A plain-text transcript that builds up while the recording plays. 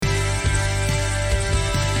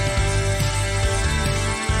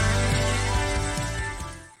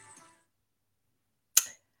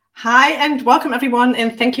Hi and welcome everyone,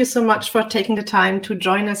 and thank you so much for taking the time to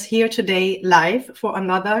join us here today live for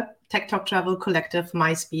another Tech Talk Travel Collective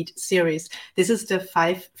MySpeed series. This is the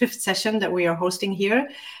fifth session that we are hosting here,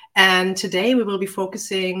 and today we will be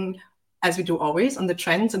focusing, as we do always, on the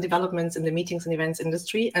trends and developments in the meetings and events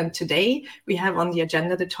industry. And today we have on the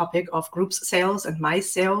agenda the topic of groups sales and MICE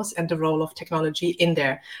sales and the role of technology in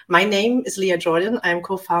there. My name is Leah Jordan. I'm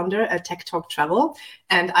co-founder at Tech Talk Travel,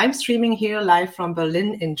 and I'm streaming here live from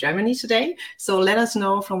Berlin in Germany today. So let us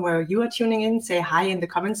know from where you are tuning in, say hi in the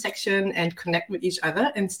comment section and connect with each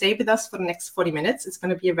other and stay with us for the next 40 minutes. It's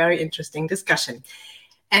going to be a very interesting discussion.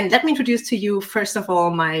 And let me introduce to you, first of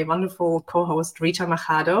all, my wonderful co-host, Rita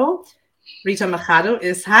Machado. Rita Machado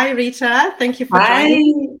is, hi Rita, thank you for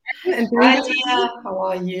joining. Hi Leah, how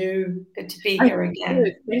are you? Good to be here again.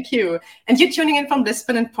 Good. Thank you. And you're tuning in from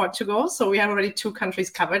Lisbon in Portugal, so we have already 2 countries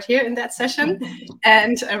covered here in that session.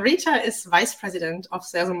 And Rita is Vice President of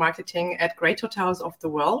Sales and Marketing at Great Hotels of the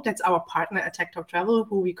World. That's our partner at Tech Talk Travel,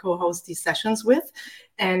 who we co-host these sessions with.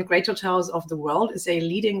 And Great Hotels of the World is a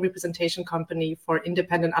leading representation company for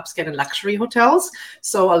independent upscale and luxury hotels.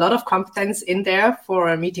 So a lot of competence in there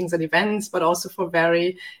for meetings and events, but also for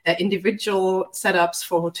very individual setups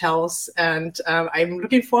for hotels. And I'm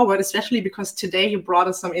looking forward, especially because today you brought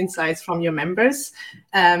us some insights from your members.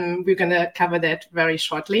 We're going to cover that very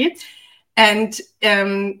shortly. And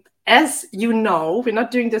as you know, we're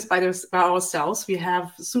not doing this by ourselves. We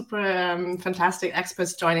have super fantastic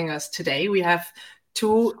experts joining us today. We have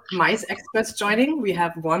 2 MICE experts joining. We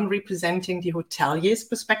have one representing the hotelier's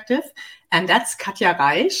perspective, and that's Katja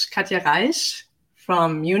Reisch. Katja Reisch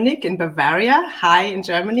from Munich in Bavaria. Hi in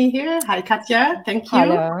Germany here. Hi, Katja. Thank you.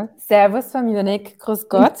 Hallo. Servus von Munich. Grüß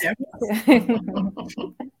Gott.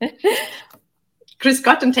 Chris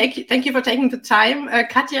Gott, and thank you for taking the time.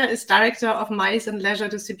 Katja is Director of MICE and Leisure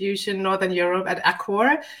Distribution Northern Europe at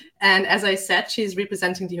Accor. And as I said, she's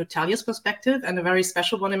representing the hotelier's perspective, and a very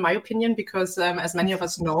special one in my opinion, because as many of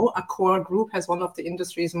us know, Accor Group has one of the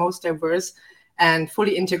industry's most diverse and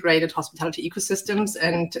fully integrated hospitality ecosystems.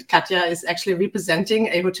 And Katja is actually representing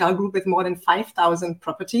a hotel group with more than 5,000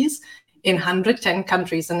 properties in 110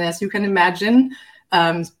 countries. And as you can imagine,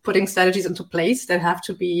 putting strategies into place that have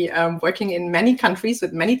to be working in many countries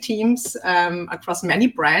with many teams across many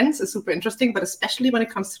brands is super interesting, but especially when it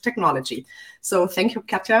comes to technology. So thank you,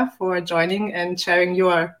 Katja, for joining and sharing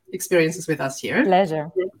your experiences with us here. Pleasure.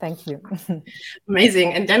 Thank you.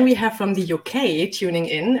 Amazing. And then we have from the UK tuning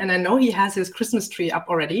in, and I know he has his Christmas tree up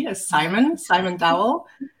already, as Simon Dowell.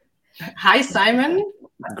 Hi, Simon.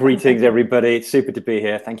 Greetings, everybody. It's super to be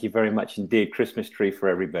here. Thank you very much indeed. Christmas tree for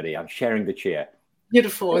everybody. I'm sharing the cheer.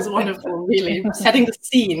 Beautiful. It's wonderful, really. Setting the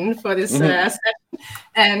scene for this session.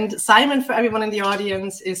 And Simon, for everyone in the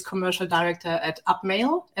audience, is Commercial Director at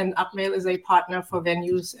Upmail. And Upmail is a partner for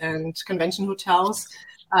venues and convention hotels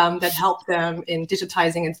that help them in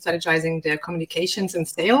digitizing and strategizing their communications and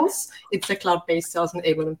sales. It's a cloud-based sales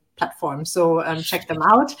enablement platform. So check them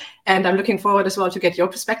out. And I'm looking forward as well to get your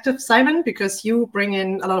perspective, Simon, because you bring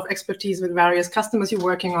in a lot of expertise with various customers you're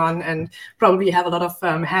working on and probably have a lot of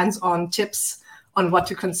hands-on tips on what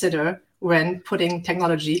to consider when putting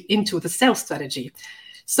technology into the sales strategy.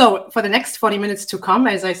 So for the next 40 minutes to come,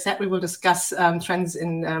 as I said, we will discuss trends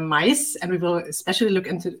in MICE, and we will especially look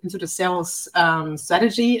into the sales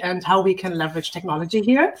strategy and how we can leverage technology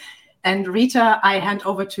here. And Rita, I hand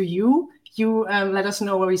over to you. You let us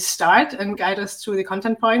know where we start and guide us through the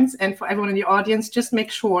content points. And for everyone in the audience, just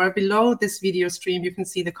make sure below this video stream, you can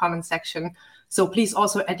see the comment section. So please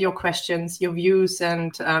also add your questions, your views,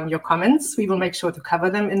 and your comments. We will make sure to cover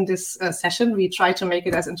them in this session. We try to make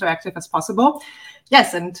it as interactive as possible.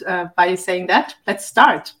 Yes, and by saying that, let's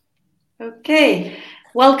start. Okay,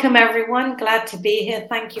 welcome everyone. Glad to be here.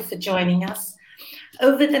 Thank you for joining us.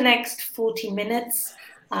 Over the next 40 minutes,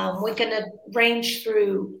 we're going to range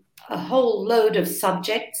through a whole load of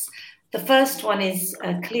subjects. The first one is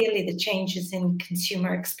clearly the changes in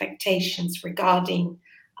consumer expectations regarding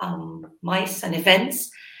MICE and events.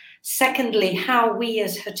 Secondly, how we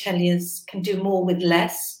as hoteliers can do more with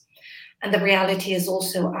less. And the reality is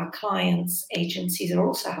also our clients, agencies are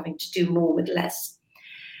also having to do more with less.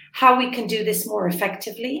 How we can do this more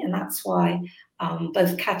effectively, and that's why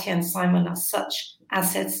both Katja and Simon are such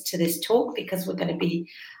assets to this talk, because we're going to be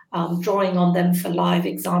drawing on them for live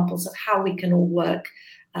examples of how we can all work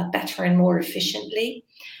better and more efficiently.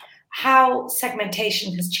 How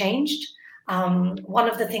segmentation has changed. One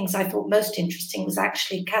of the things I thought most interesting was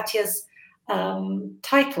actually Katja's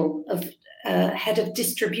title of head of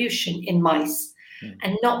distribution in MICE.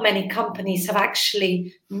 And not many companies have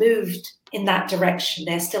actually moved in that direction.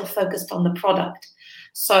 They're still focused on the product.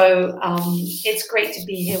 So it's great to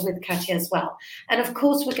be here with Katja as well. And of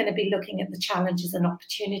course, we're going to be looking at the challenges and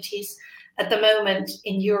opportunities. At the moment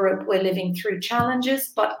in Europe, we're living through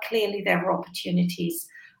challenges, but clearly there are opportunities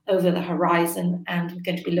over the horizon, and we're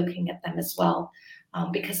going to be looking at them as well,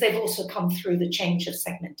 because they've also come through the change of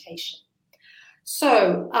segmentation.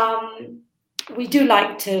 So we do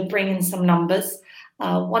like to bring in some numbers.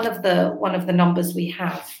 One of the numbers we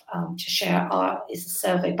have to share is a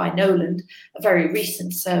survey by Noland, a very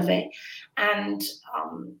recent survey. And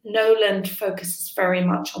Noland focuses very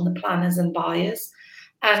much on the planners and buyers.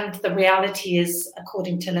 And the reality is,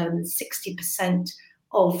 according to Noland, 60%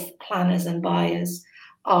 of planners and buyers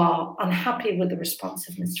are unhappy with the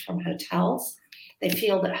responsiveness from hotels. They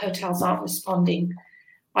feel that hotels aren't responding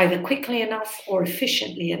either quickly enough or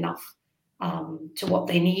efficiently enough to what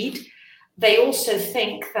they need. They also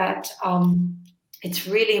think that it's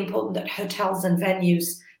really important that hotels and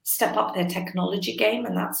venues step up their technology game,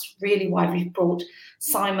 and that's really why we've brought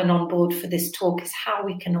Simon on board for this talk, is how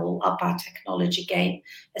we can all up our technology game,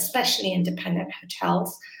 especially independent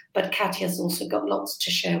hotels. But Katja's also got lots to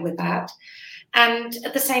share with that. And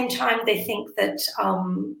at the same time, they think that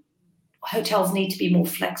hotels need to be more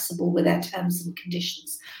flexible with their terms and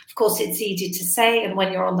conditions. Of course, it's easy to say, and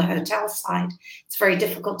when you're on the hotel side, it's very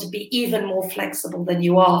difficult to be even more flexible than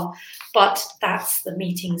you are, but that's the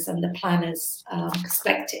meetings and the planners'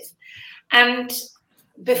 perspective. And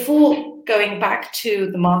before going back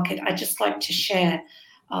to the market, I'd just like to share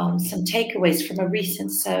some takeaways from a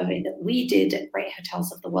recent survey that we did at Great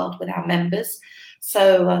Hotels of the World with our members.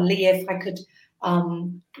 So, Leah, if I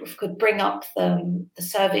could bring up the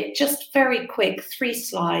survey, just very quick, 3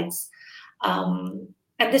 slides.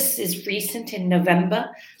 And this is recent in November.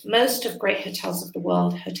 Most of Great Hotels of the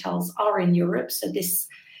World hotels are in Europe, so this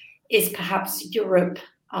is perhaps Europe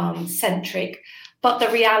centric. But the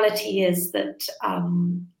reality is that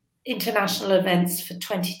international events for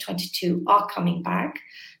 2022 are coming back,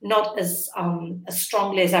 not as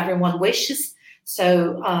strongly as everyone wishes.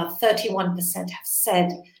 So 31% have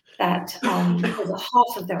said that over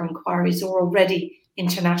half of their inquiries are already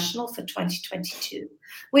international for 2022,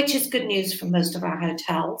 which is good news for most of our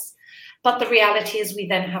hotels. But the reality is we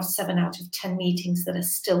then have 7 out of 10 meetings that are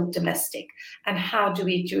still domestic. And how do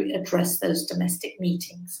we address those domestic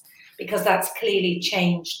meetings? Because that's clearly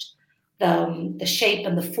changed the shape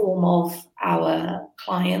and the form of our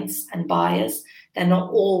clients and buyers. They're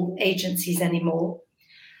not all agencies anymore.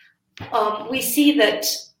 We see that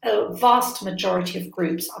a vast majority of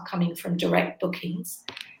groups are coming from direct bookings.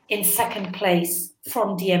 In second place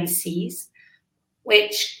from DMCs,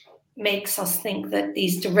 which makes us think that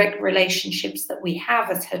these direct relationships that we have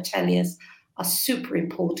as hoteliers are super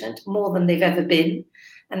important, more than they've ever been,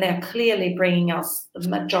 and they're clearly bringing us the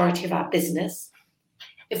majority of our business.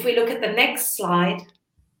 If we look at the next slide,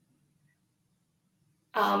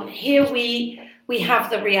 here we have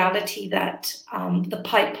the reality that the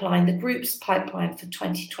pipeline, the group's pipeline for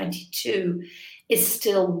 2022 is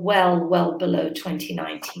still well below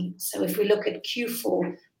 2019. So if we look at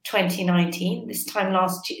Q4 2019, this time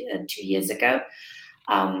last year, 2 years ago,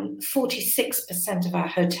 46% of our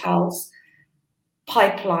hotels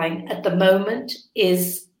pipeline at the moment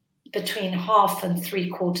is between half and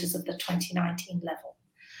 3/4 of the 2019 level.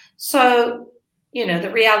 So, you know,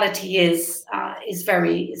 the reality is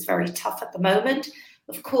very tough at the moment.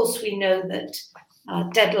 Of course, we know that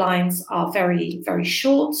deadlines are very, very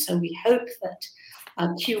short. So we hope that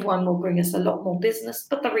Q1 will bring us a lot more business,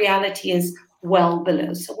 but the reality is well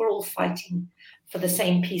below. So we're all fighting for the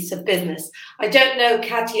same piece of business. I don't know,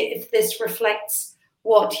 Katja, if this reflects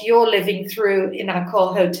what you're living through in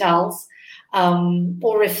Accor hotels,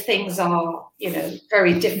 or if things are, you know,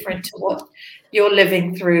 very different to what you're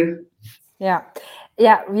living through.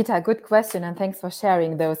 Yeah, Rita, good question, and thanks for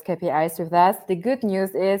sharing those KPIs with us. The good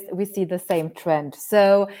news is we see the same trend.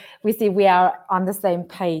 So we see we are on the same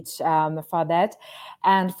page for that.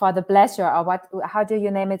 And for the pleasure, or how do you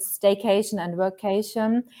name it, staycation and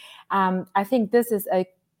workation, I think this is a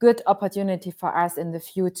good opportunity for us in the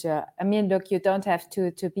future. I mean, look, you don't have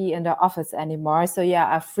to be in the office anymore, so you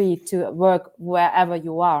are free to work wherever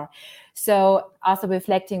you are. So also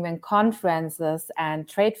reflecting when conferences and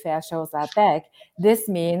trade fair shows are back, this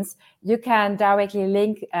means you can directly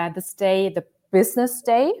link the business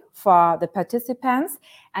stay for the participants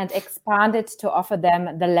and expand it to offer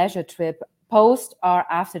them the leisure trip post or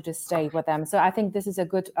after the stay with them. So I think this is a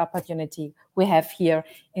good opportunity we have here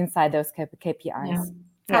inside those KPIs.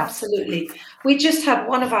 Yeah, absolutely. We just had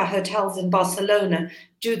one of our hotels in Barcelona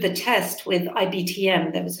do the test with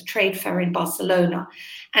IBTM. There was a trade fair in Barcelona,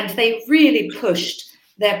 and they really pushed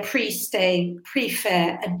their pre-stay,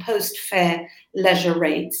 pre-fare and post-fare leisure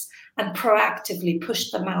rates and proactively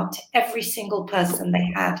pushed them out to every single person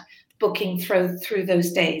they had booking through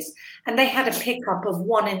those days. And they had a pickup of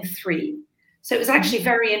 1 in 3. So it was actually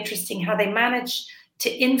very interesting how they managed to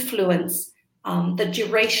influence the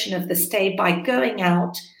duration of the stay by going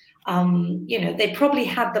out. They probably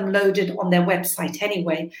had them loaded on their website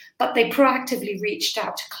anyway, but they proactively reached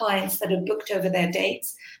out to clients that had booked over their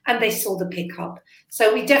dates and they saw the pickup.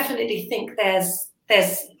 So we definitely think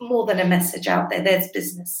there's more than a message out there. There's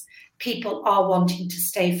business. People are wanting to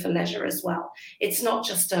stay for leisure as well. It's not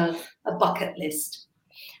just a bucket list.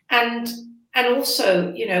 And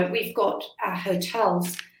also, we've got our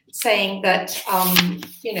hotels saying that,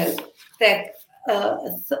 they're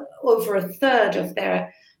over a third of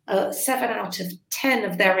their 7 out of 10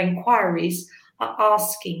 of their inquiries are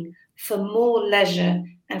asking for more leisure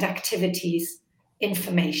and activities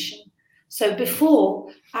information. So before,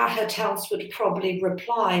 our hotels would probably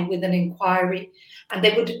reply with an inquiry and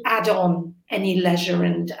they would add on any leisure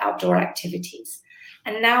and outdoor activities.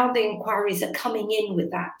 And now the inquiries are coming in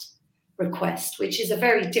with that request, which is a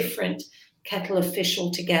very different kettle of fish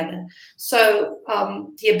altogether. So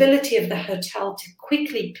the ability of the hotel to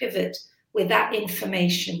quickly pivot with that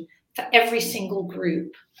information for every single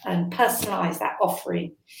group and personalize that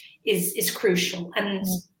offering is crucial. And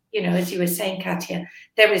as you were saying, Katja,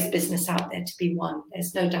 there is business out there to be won.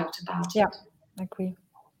 There's no doubt about it. Yeah, I agree.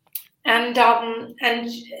 And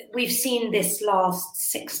we've seen this last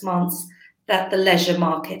 6 months that the leisure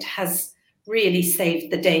market has really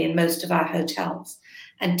saved the day in most of our hotels.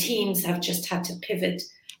 And teams have just had to pivot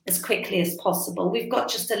as quickly as possible. We've got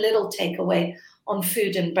just a little takeaway on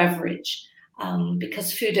food and beverage,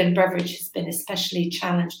 because food and beverage has been especially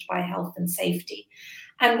challenged by health and safety.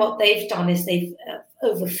 And what they've done is they've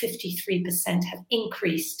over 53% have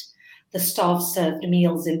increased the staff-served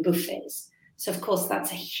meals in buffets. So, of course,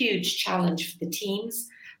 that's a huge challenge for the teams.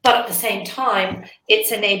 But at the same time,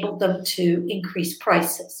 it's enabled them to increase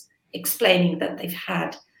prices, explaining that they've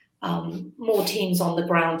had more teams on the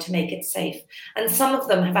ground to make it safe. And some of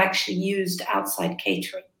them have actually used outside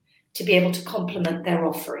catering to be able to complement their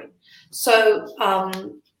offering. So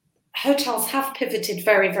hotels have pivoted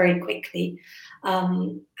very, very quickly.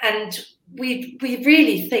 And we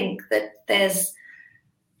really think that there's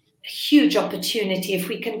a huge opportunity. If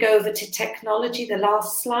we can go over to technology, the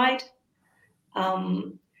last slide.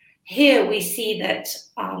 Here we see that,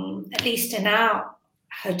 at least in our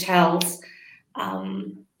hotels,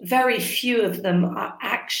 very few of them are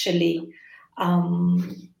actually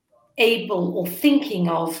able or thinking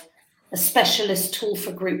of a specialist tool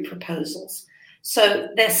for group proposals. So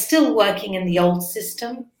they're still working in the old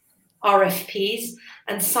system, RFPs.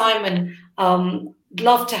 And Simon,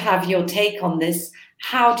 love to have your take on this.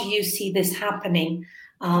 How do you see this happening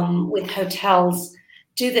with hotels?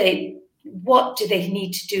 What do they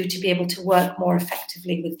need to do to be able to work more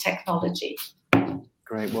effectively with technology?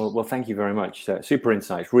 Great. Well, thank you very much. Super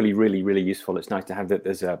insights. Really, really, really useful. It's nice to have that.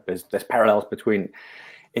 There's parallels between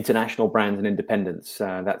international brands and independents.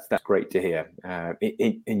 That's great to hear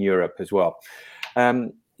in Europe as well.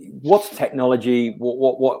 What's technology?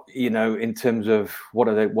 What in terms of what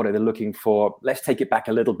are they looking for? Let's take it back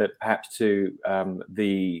a little bit, perhaps to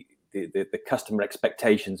the customer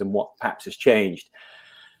expectations and what perhaps has changed.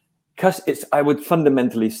 I would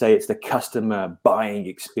fundamentally say it's the customer buying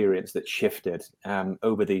experience that shifted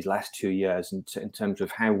over these last 2 years in terms of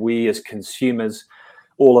how we as consumers,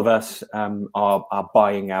 all of us, are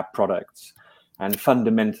buying our products. And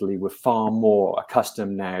fundamentally, we're far more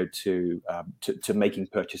accustomed now to making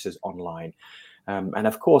purchases online. And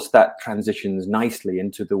of course, that transitions nicely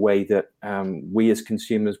into the way that we as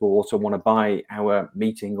consumers will also want to buy our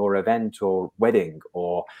meeting or event or wedding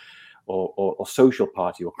or social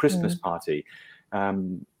party or Christmas party,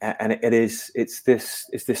 and it's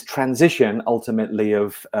this transition ultimately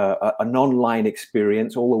of an online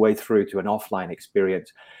experience all the way through to an offline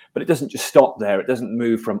experience. But it doesn't just stop there. It doesn't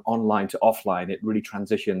move from online to offline. It really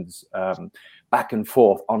transitions back and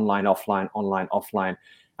forth, online, offline, online, offline.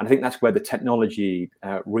 And I think that's where the technology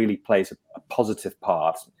really plays a positive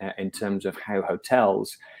part in terms of how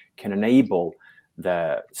hotels can enable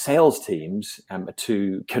the sales teams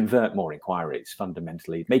to convert more inquiries,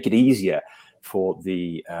 fundamentally make it easier for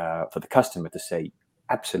the customer to say,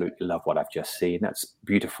 absolutely love what I've just seen. That's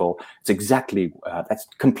beautiful. It's exactly that's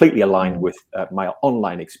completely aligned with my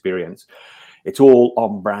online experience. It's all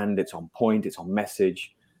on brand. It's on point. It's on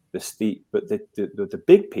message. But the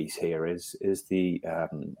big piece here is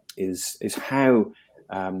how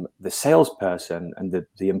the salesperson and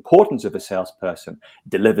the importance of a salesperson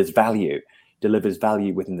delivers value delivers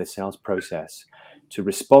value within the sales process, to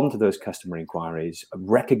respond to those customer inquiries,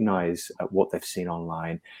 recognize what they've seen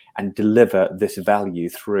online, and deliver this value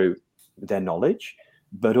through their knowledge,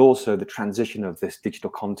 but also the transition of this digital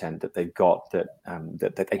content that they've got,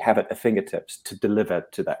 that they have at their fingertips to deliver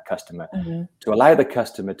to that customer, to allow the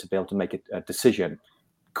customer to be able to make a decision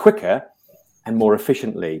quicker and more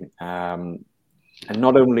efficiently. And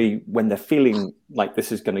not only when they're feeling like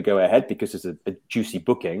this is going to go ahead because it's a juicy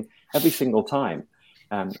booking every single time.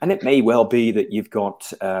 And it may well be that you've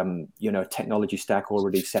got, a technology stack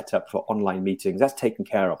already set up for online meetings. That's taken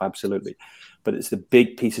care of, absolutely. But it's the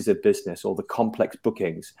big pieces of business or the complex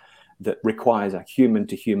bookings that requires a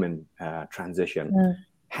human-to-human transition.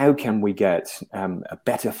 How can we get a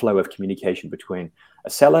better flow of communication between a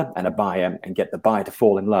seller and a buyer and get the buyer to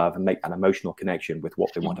fall in love and make an emotional connection with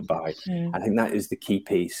what they want to buy? I think that is the key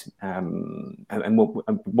piece. And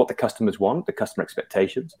what the customers want, the customer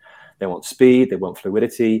expectations. They want speed, they want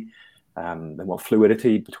fluidity. They want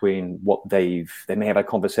fluidity between what they may have a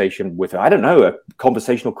conversation with, a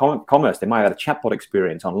conversational commerce. They might have a chatbot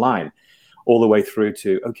experience online, all the way through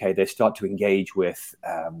to, they start to engage with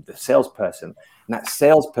the salesperson, and that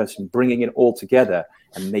salesperson bringing it all together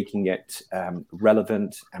and making it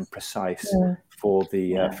relevant and precise for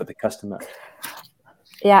the customer.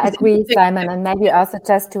 Yeah, I agree, Simon. And maybe also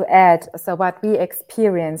just to add, so what we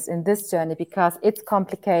experienced in this journey, because it's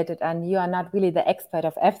complicated and you are not really the expert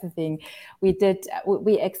of everything, we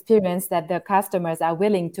experienced that the customers are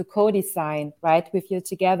willing to co-design, right, with you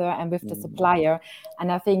together and with the supplier.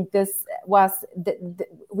 And I think this was,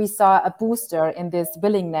 we saw a booster in this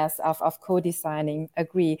willingness of co-designing,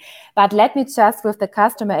 agree. But let me just, with the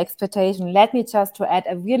customer expectation, to add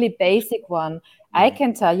a really basic one. I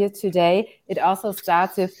can tell you today, it also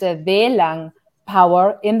starts with the WLAN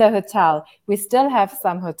power in the hotel. We still have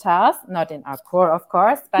some hotels, not in Accor, of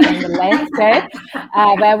course, but in the landscape,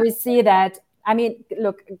 where we see that,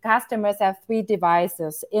 look, customers have 3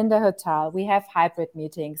 devices in the hotel. We have hybrid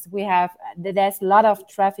meetings. There's a lot of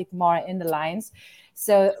traffic more in the lines.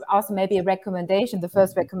 So also maybe a recommendation, the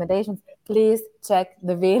first recommendation, please check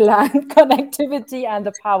the WLAN connectivity and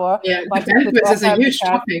the power. Yeah, this is a huge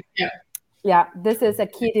topic, Yeah, this is a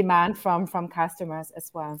key demand from customers as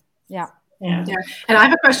well. Yeah. And I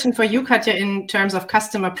have a question for you, Katja, in terms of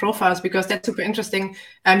customer profiles, because that's super interesting.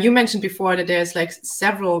 You mentioned before that there's like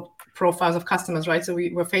several profiles of customers, right? So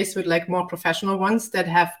we're faced with like more professional ones that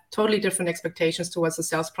have totally different expectations towards the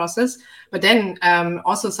sales process. But then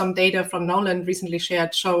also some data from Nolan recently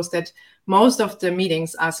shared shows that most of the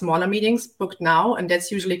meetings are smaller meetings booked now, and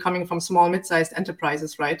that's usually coming from small, mid-sized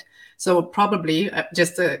enterprises, right? So probably,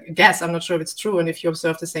 just a guess, I'm not sure if it's true and if you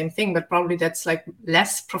observe the same thing, but probably that's like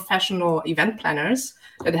less professional event planners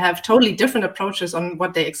that have totally different approaches on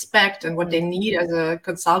what they expect and what they need as a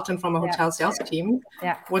consultant from a hotel sales team.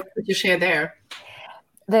 What would you share there?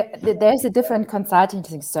 There's a different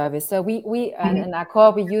consulting service. So we in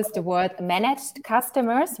Accor, we use the word managed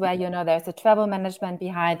customers, where, there's a travel management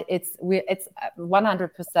behind. It's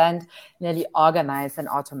 100% nearly organized and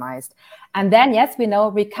automized. And then, yes, we know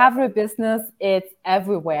recovery business, it's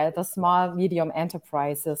everywhere, the small, medium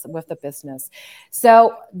enterprises with the business.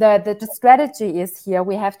 So the strategy is here,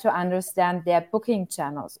 we have to understand their booking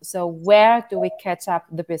channels. So where do we catch up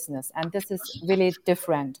the business? And this is really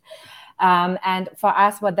different. And for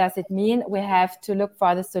us, what does it mean? We have to look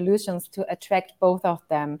for the solutions to attract both of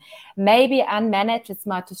them. Maybe unmanaged, it's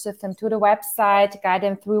smart to shift them to the website, guide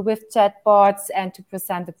them through with chatbots, and to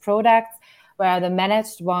present the products. Where the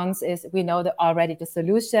managed ones is, we know already the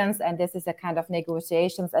solutions, and this is a kind of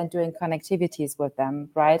negotiations and doing connectivities with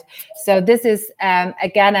them, right? So this is,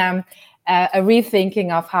 again, a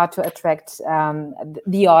rethinking of how to attract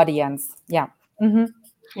the audience. Yeah.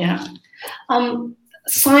 Yeah.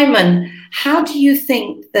 Simon, how do you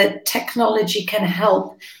think that technology can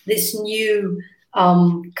help this new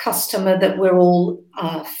customer that we're all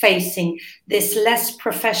facing, this less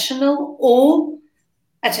professional, or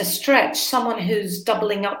at a stretch, someone who's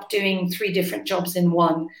doubling up doing 3 different jobs in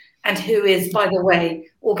one, and who is, by the way,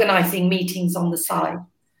 organizing meetings on the side,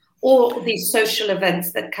 or these social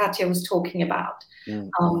events that Katja was talking about?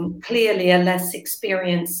 Clearly a less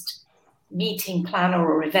experienced meeting planner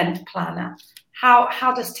or event planner.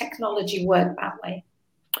 How does technology work that way?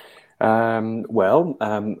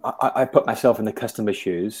 I put myself in the customer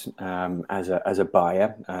shoes as a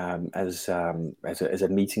buyer, as a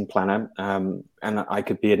meeting planner, and I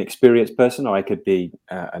could be an experienced person, or I could be,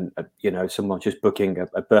 someone just booking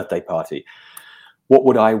a birthday party. What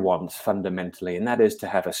would I want fundamentally? And that is to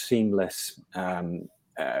have a seamless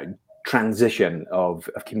transition of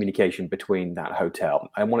communication between that hotel.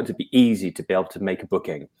 I want it to be easy to be able to make a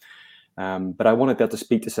booking. But I want to be able to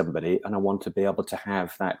speak to somebody, and I want to be able to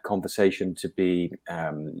have that conversation to be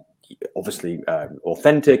obviously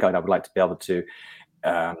authentic. And I would like to be able to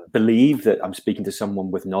believe that I'm speaking to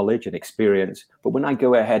someone with knowledge and experience. But when I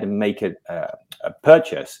go ahead and make a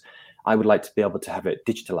purchase, I would like to be able to have it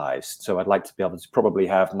digitalized. So I'd like to be able to probably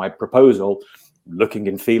have my proposal looking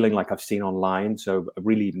and feeling like I've seen online. So a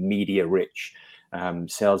really media rich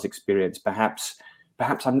sales experience. Perhaps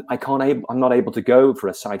I'm not able to go for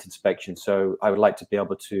a site inspection. So I would like to be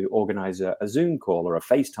able to organize a Zoom call or a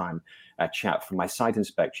FaceTime chat for my site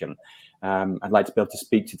inspection. I'd like to be able to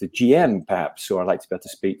speak to the GM perhaps, or I'd like to be able to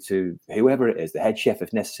speak to whoever it is, the head chef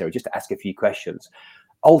if necessary, just to ask a few questions.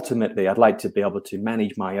 Ultimately, I'd like to be able to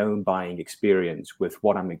manage my own buying experience with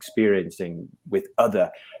what I'm experiencing with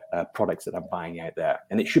other products that I'm buying out there.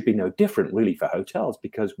 And it should be no different really for hotels,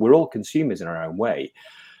 because we're all consumers in our own way.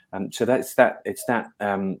 So it's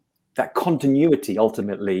that continuity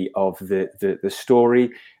ultimately of the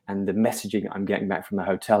story and the messaging I'm getting back from the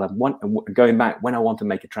hotel. And going back, when I want to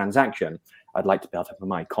make a transaction, I'd like to be able to have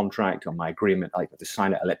my contract or my agreement, I'd like to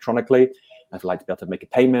sign it electronically. I'd like to be able to make a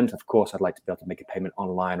payment. Of course, I'd like to be able to make a payment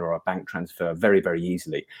online or a bank transfer very, very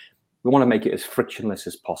easily. We want to make it as frictionless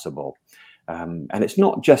as possible. And it's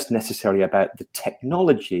not just necessarily about the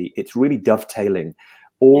technology. It's really dovetailing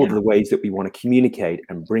all of the ways that we want to communicate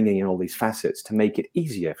and bringing in all these facets to make it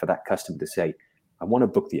easier for that customer to say, I want to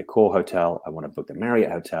book the Accor hotel. I want to book the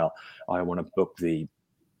Marriott hotel. I want to book the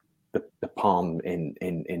Palm in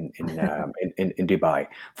Dubai,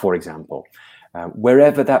 for example.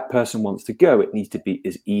 Wherever that person wants to go, it needs to be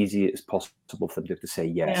as easy as possible for them to say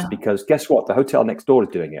yes. Because guess what? The hotel next door is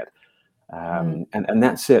doing it. And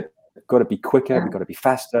that's it. They've got to be quicker, they've got to be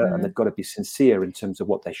faster, and they've got to be sincere in terms of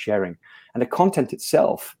what they're sharing. And the content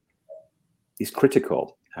itself is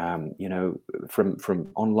critical. From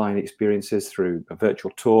online experiences through a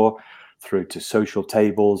virtual tour, through to social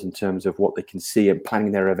tables in terms of what they can see and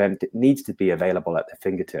planning their event, it needs to be available at their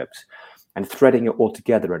fingertips. And threading it all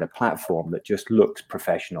together at a platform that just looks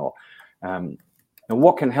professional. And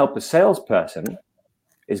what can help a salesperson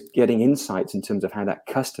is getting insights in terms of how that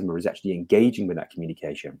customer is actually engaging with that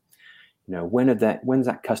communication. When's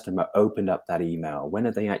that customer opened up that email? When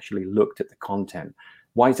have they actually looked at the content?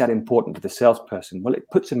 Why is that important to the salesperson? Well, it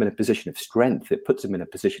puts them in a position of strength. It puts them in a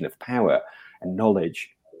position of power and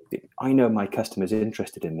knowledge. I know my customer's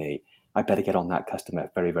interested in me. I better get on that customer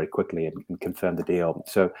very, very quickly and confirm the deal.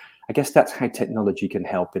 So I guess that's how technology can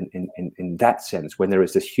help in that sense, when there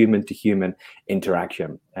is this human-to-human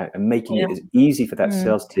interaction and making it as easy for that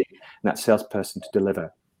sales team and that salesperson to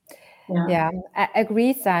deliver. Yeah, I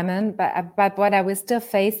agree, Simon. But what I was still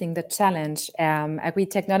facing, the challenge, I agree,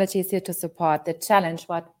 technology is here to support. The challenge,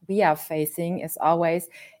 what we are facing is always,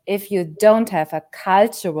 if you don't have a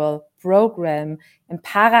cultural program in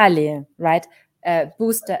parallel, right?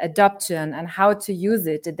 Booster adoption and how to use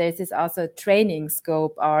it. This is also training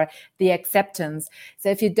scope or the acceptance. So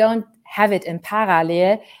if you don't have it in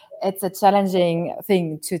parallel, it's a challenging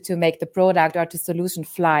thing to make the product or the solution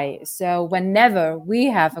fly. So whenever we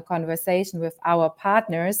have a conversation with our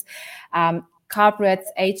partners, corporates,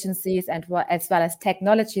 agencies, and as well as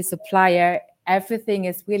technology supplier, everything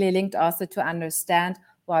is really linked also to understand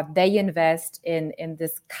what they invest in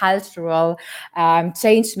this cultural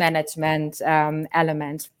change management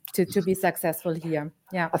element to be successful here.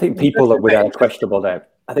 Yeah, I think people without a questionable doubt.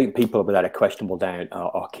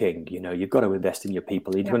 Are king. You've got to invest in your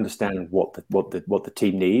people. You need to understand what the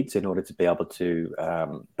team needs in order to be able to.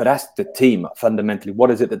 But ask the team fundamentally, what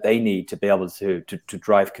is it that they need to be able to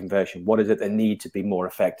drive conversion? What is it they need to be more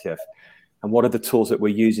effective? And what are the tools that we're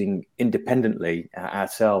using independently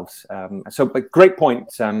ourselves? But great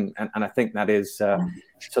points, and I think that is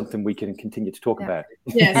something we can continue to talk about.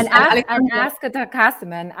 Yes, and ask the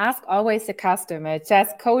customer, and ask always the customer.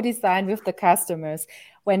 Just co-design with the customers.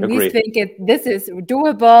 When we think this is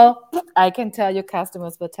doable, I can tell you,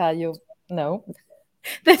 customers will tell you no.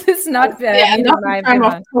 This is not my term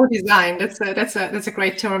of co-design. That's a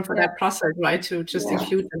great term for that process, right? To just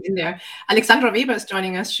include them in there. Alexandra Weber is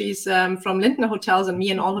joining us. She's from Lindner Hotels and Me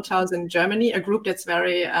and All Hotels in Germany, a group that's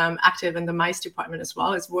very active in the MICE department as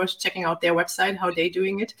well. It's worth checking out their website, how they're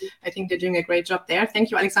doing it. I think they're doing a great job there. Thank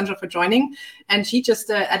you, Alexandra, for joining. And she just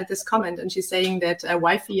added this comment, and she's saying that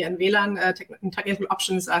Wi-Fi and WLAN technical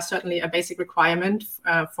options are certainly a basic requirement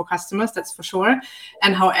for customers. That's for sure.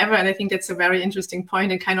 And however, and I think that's a very interesting point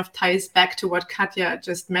and kind of ties back to what Katja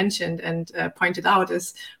just mentioned and pointed out,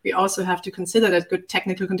 is we also have to consider that good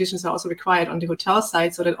technical conditions are also required on the hotel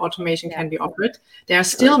side so that automation can be offered. There are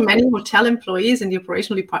still many hotel employees in the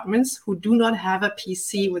operational departments who do not have a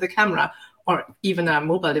PC with a camera or even a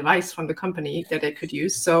mobile device from the company that they could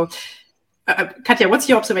use. So Katja, what's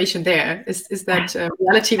your observation there? Is that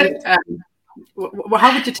reality?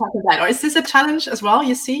 How would you tackle that? Or is this a challenge as well,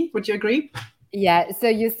 you see? Would you agree? Yeah, so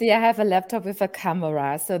you see, I have a laptop with a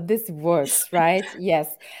camera, so this works, right? Yes,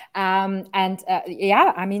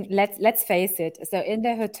 yeah, I mean, let's face it. So in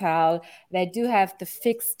the hotel, they do have the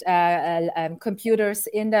fixed computers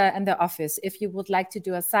in the office. If you would like to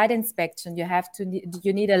do a site inspection,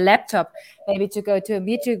 you need a laptop, maybe to go to a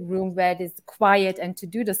meeting room where it is quiet and to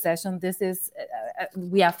do the session. This is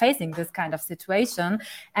we are facing this kind of situation.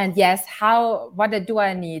 And yes, what do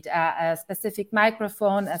I need? A specific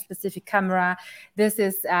microphone, a specific camera. This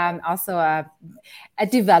is also a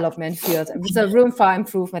development field. So room for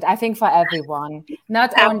improvement, I think, for everyone.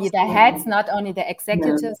 Not only the heads, not only the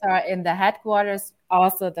executives are in the headquarters,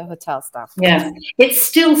 also the hotel staff. Yeah, it's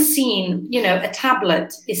still seen, a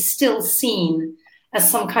tablet is still seen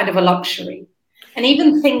as some kind of a luxury. And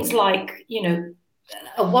even things like,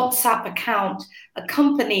 a WhatsApp account, a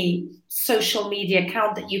company social media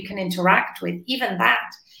account that you can interact with, even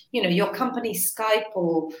that, your company Skype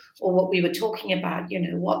or what we were talking about,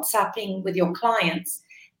 WhatsApping with your clients,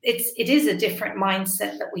 it is a different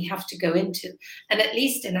mindset that we have to go into. And at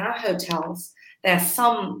least in our hotels, there are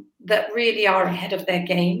some that really are ahead of their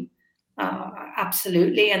game,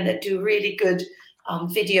 absolutely, and that do really good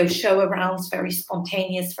video show-arounds, very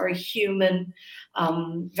spontaneous, very human,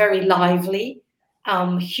 very lively,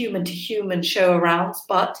 human-to-human show-arounds.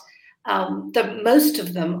 But most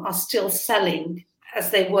of them are still selling as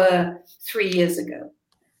they were 3 years ago.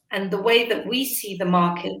 And the way that we see the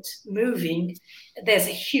market moving, there's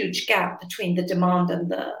a huge gap between the demand and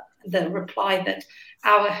the reply that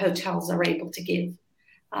our hotels are able to give.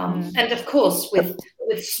 And of course, with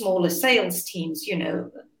smaller sales teams,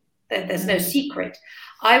 there's no secret.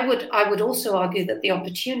 I would also argue that the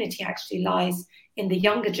opportunity actually lies in the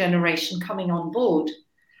younger generation coming on board,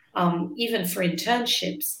 even for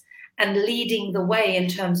internships, and leading the way in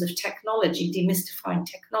terms of technology, demystifying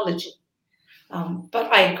technology.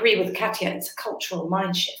 But I agree with Katja, it's a cultural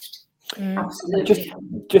mind shift. Absolutely.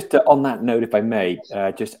 Just on that note, if I may,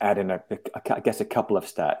 just add in, I guess, a couple of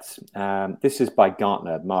stats. This is by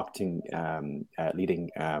Gartner, marketing leading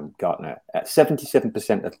Gartner.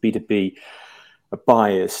 77% of B2B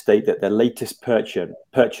buyers state that their latest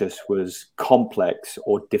purchase was complex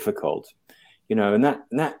or difficult. And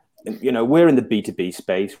that we're in the B2B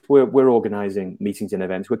space. We're organizing meetings and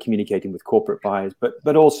events. We're communicating with corporate buyers,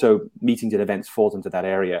 but also meetings and events falls into that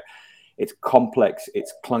area. It's complex,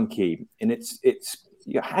 it's clunky, and it's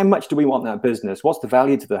how much do we want that business? What's the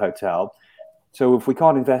value to the hotel? So if we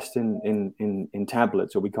can't invest in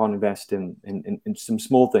tablets, or we can't invest in some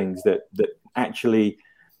small things that actually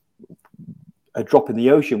a drop in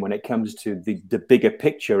the ocean when it comes to the bigger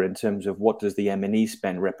picture in terms of what does the M&E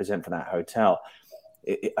spend represent for that hotel,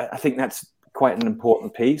 I think that's quite an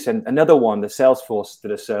important piece. And another one, the Salesforce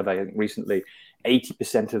did a survey recently.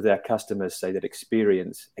 80% of their customers say that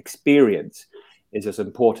experience is as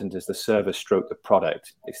important as the service stroke the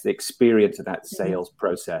product. It's the experience of that sales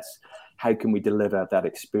process. How can we deliver that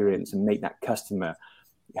experience and make that customer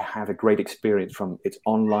have a great experience from its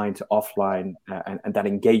online to offline, and that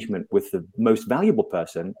engagement with the most valuable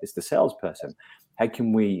person is the salesperson. How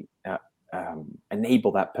can we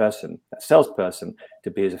enable that salesperson,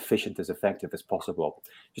 to be as efficient, as effective as possible?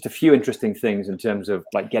 Just a few interesting things in terms of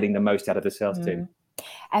like getting the most out of the sales team.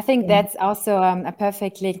 I think that's also a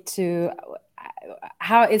perfect link to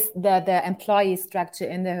how is the employee structure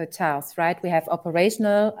in the hotels, right? We have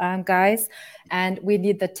operational guys, and we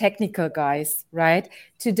need the technical guys, right?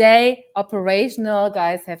 Today, operational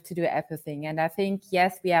guys have to do everything. And I think,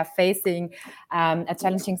 yes, we are facing a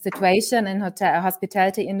challenging situation in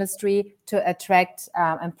hospitality industry to attract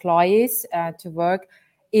employees to work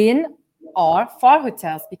in or for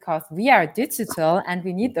hotels, because we are digital and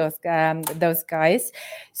we need those guys.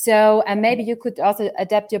 So, and maybe you could also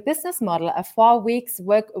adapt your business model. A 4 weeks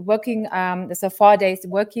working, so 4 days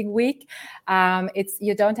working week.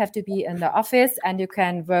 You don't have to be in the office, and you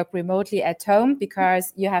can work remotely at home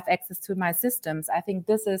because you have access to my systems. I think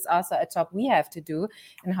this is also a job we have to do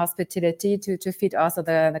in hospitality to fit also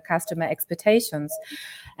the customer expectations.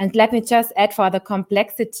 And let me just add for the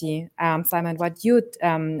complexity, Simon, what you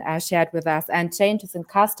shared with us, and changes in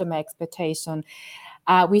customer expectation.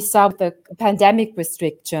 we saw the pandemic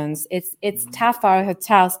restrictions. It's tough for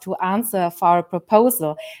hotels to answer for a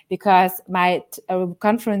proposal because my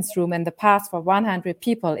conference room in the past for 100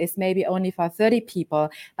 people is maybe only for 30 people,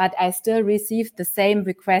 but I still received the same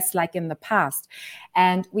requests like in the past.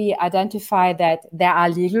 And we identified that there are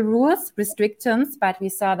legal rules, restrictions, but we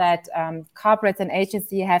saw that corporates and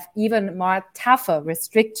agencies have even more tougher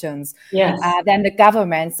restrictions than the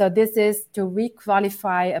government. So this is to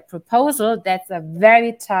re-qualify a proposal. That's a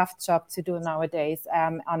very tough job to do nowadays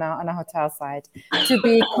on a hotel side, to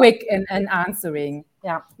be quick in answering.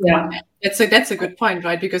 Yeah, that's a good point,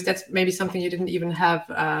 right? Because that's maybe something you didn't even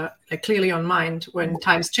have clearly on mind when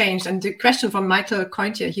times changed. And the question from Michael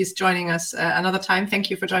Katja, he's joining us another time. Thank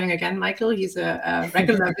you for joining again, Michael. He's a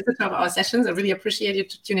regular visitor of our sessions. I really appreciate you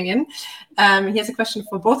tuning in. He has a question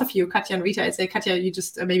for both of you, Katja and Rita. I'd say, Katja, you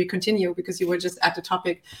just maybe continue because you were just at the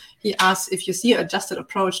topic. He asks if you see an adjusted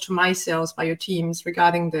approach to my sales by your teams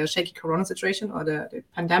regarding the shaky corona situation or the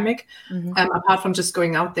pandemic, apart from just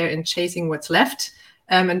going out there and chasing what's left.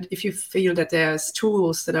 And if you feel that there's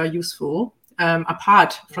tools that are useful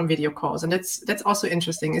apart from video calls, and that's also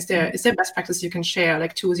interesting. Is there best practice you can share,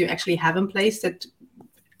 like tools you actually have in place that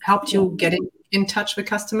helped you get in touch with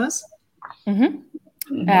customers?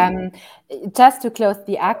 Just to close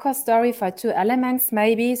the Accor story for 2 elements,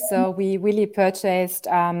 maybe. So we really purchased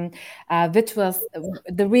the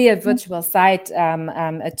real virtual site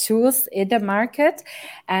tools in the market.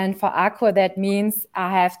 And for Accor, that means I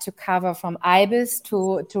have to cover from IBIS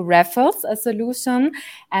to Raffles, a solution,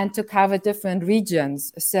 and to cover different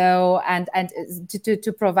regions. So, and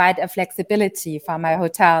to provide a flexibility for my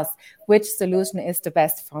hotels, which solution is the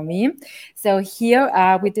best for me. So here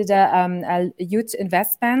we did a huge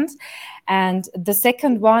investment. And the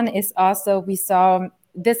second one is also, we saw,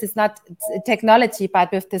 this is not technology,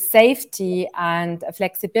 but with the safety and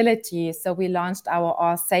flexibility. So we launched our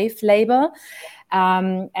All Safe label.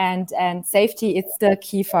 And safety is still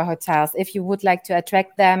key for hotels. If you would like to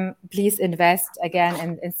attract them, please invest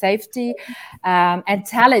again in safety and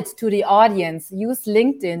tell it to the audience. Use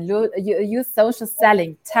LinkedIn, use social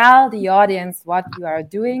selling. Tell the audience what you are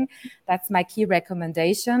doing. That's my key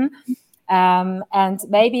recommendation. And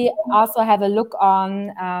maybe also have a look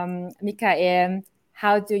on, Michael,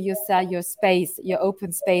 how do you sell your space, your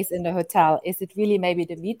open space in the hotel? Is it really maybe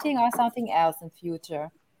the meeting or something else in future?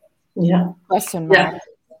 Yeah. Question mark.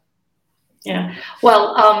 Yeah.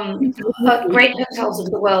 Well, great hotels of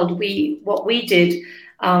the world. What we did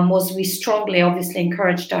was we strongly, obviously,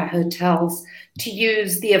 encouraged our hotels to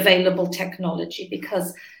use the available technology,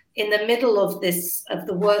 because in the middle of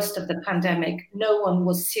the worst of the pandemic, no one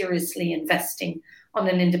was seriously investing on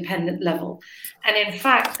an independent level. And in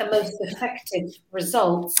fact, the most effective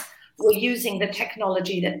results were using the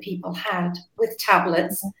technology that people had with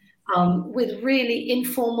tablets, with really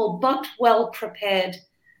informal but well-prepared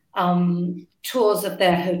tours of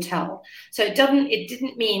their hotel. So it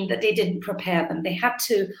didn't mean that they didn't prepare them. They had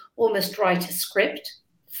to almost write a script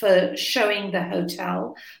for showing the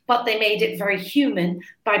hotel, but they made it very human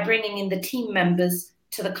by bringing in the team members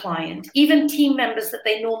to the client, even team members that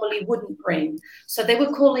they normally wouldn't bring. So they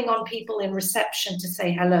were calling on people in reception to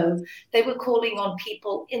say hello. They were calling on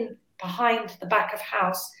people behind the back of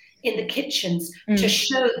house in the kitchens to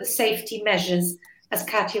show the safety measures, as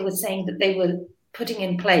Katja was saying, that they were putting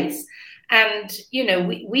in place. And, you know,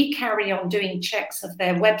 we carry on doing checks of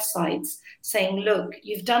their websites saying, look,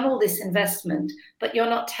 you've done all this investment, but you're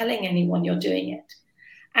not telling anyone you're doing it.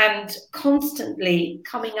 And constantly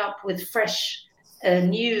coming up with fresh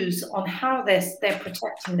news on how they're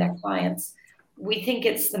protecting their clients. We think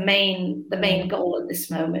it's the main goal at this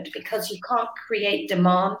moment, because you can't create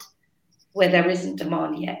demand where there isn't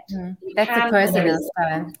demand yet. That's a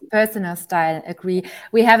personal style. Agree.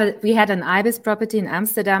 We had an IBIS property in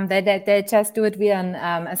Amsterdam. They just do it via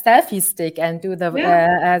a selfie stick and do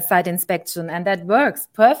the site inspection, and that works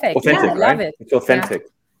perfect. Authentic, I love it. It's authentic.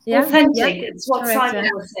 Yeah. Authentic. Yeah. It's what Simon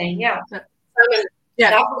was saying. Yeah.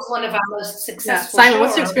 That was one of our most successful. Simon,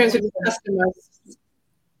 what's your experience with customers?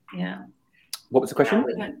 Yeah. What was the question?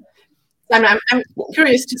 I'm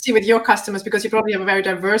curious to see with your customers, because you probably have a very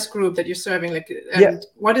diverse group that you're serving. Like,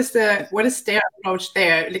 what is their approach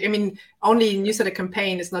there? Like, I mean, only news at a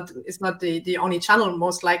campaign is not the only channel,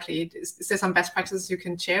 most likely. Is there some best practices you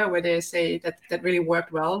can share where they say that really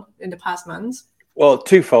worked well in the past months? Well,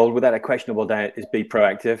 twofold, without a questionable doubt, is be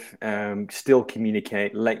proactive. Still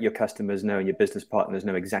communicate. Let your customers know and your business partners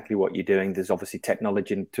know exactly what you're doing. There's obviously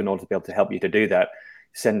technology in order to be able to help you to do that.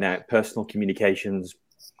 Send out personal communications,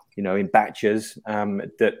 you know, in batches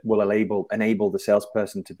that will enable the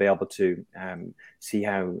salesperson to be able to see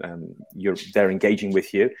how they're engaging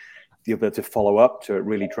with you. the ability to follow up, so it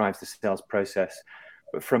really drives the sales process.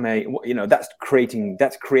 But from a, that's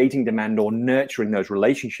creating demand or nurturing those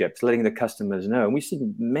relationships, letting the customers know. And we see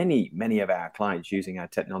many of our clients using our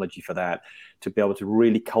technology for that, to be able to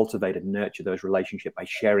really cultivate and nurture those relationships by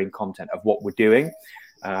sharing content of what we're doing,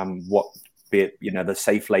 be it, the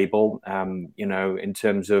safe label, in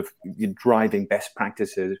terms of driving best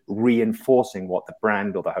practices, reinforcing what the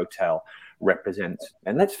brand or the hotel represents.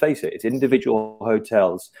 And let's face it, it's individual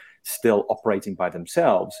hotels still operating by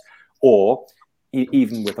themselves, or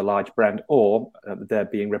even with a large brand, or they're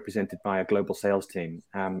being represented by a global sales team.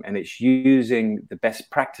 And it's using the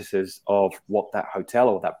best practices of what that hotel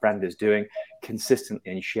or that brand is doing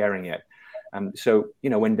consistently and sharing it. So,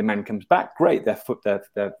 when demand comes back, great,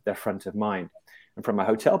 they're front of mind. And from a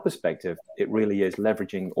hotel perspective, it really is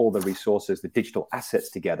leveraging all the resources, the digital assets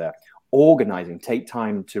together, organizing, take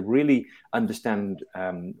time to really understand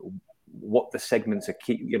what the segments are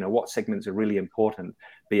key, what segments are really important,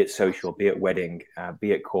 be it social, be it wedding,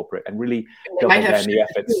 be it corporate, and really double down the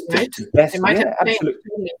efforts to best. Yeah,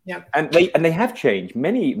 absolutely. Yeah. And they have changed.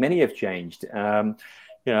 Many have changed.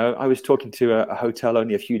 I was talking to a hotel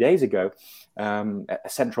only a few days ago, a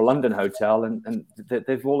central London hotel, and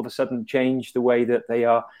they've all of a sudden changed the way that they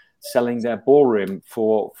are selling their ballroom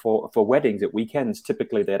for weddings at weekends.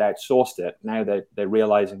 Typically, they'd outsourced it. Now they're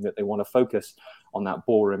realizing that they want to focus on that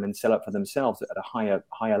ballroom and sell it for themselves at a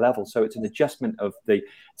higher level. So it's an adjustment of the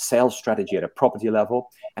sales strategy at a property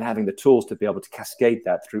level, and having the tools to be able to cascade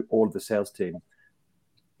that through all of the sales team.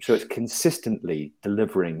 So it's consistently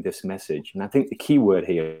delivering this message. And I think the key word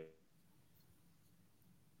here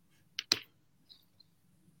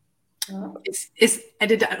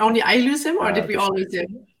did only I lose him, or did we all lose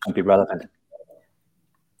him? Be relevant.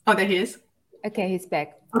 Oh, there he is. Okay, he's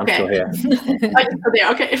back. Okay. I'm still here.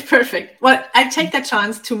 Okay, perfect. Well, I take that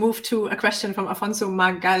chance to move to a question from Afonso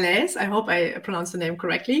Magales. I hope I pronounced the name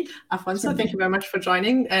correctly. Afonso, thank you very much for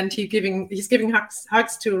joining. And he's giving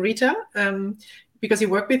hugs to Rita because he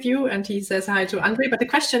worked with you, and he says hi to Andre. But the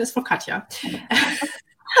question is for Katja.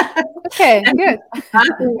 Okay, good.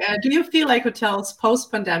 Do you feel like hotels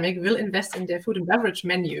post-pandemic will invest in their food and beverage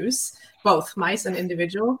menus, both MICE and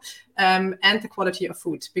individual, and the quality of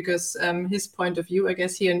food? Because his point of view, I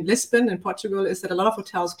guess, here in Lisbon, in Portugal, is that a lot of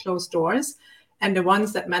hotels close doors, and the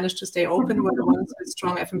ones that managed to stay open were the ones with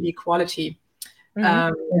strong F&B quality.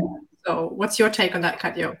 So what's your take on that,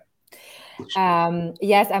 Katja?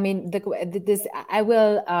 Yes, I mean, I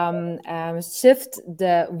will shift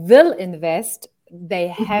the will invest. They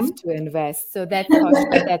have to invest, so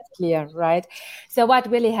that's clear, right? So what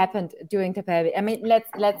really happened during the pandemic? I mean,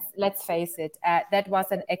 let's face it. That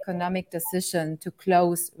was an economic decision to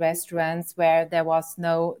close restaurants where there was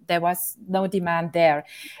no demand there,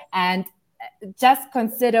 and just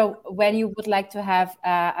consider when you would like to have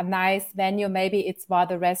a nice menu. Maybe it's for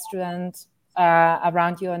the restaurant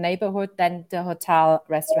around your neighborhood than the hotel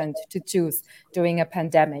restaurant to choose during a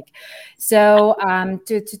pandemic. So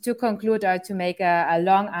to conclude, or to make a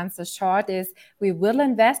long answer short, is we will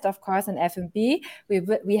invest, of course, in F&B.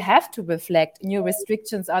 We have to reflect new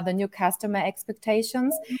restrictions or the new customer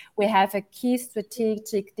expectations. We have a key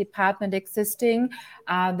strategic department existing.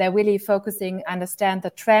 They're really focusing, understand the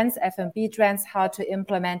trends, F&B trends, how to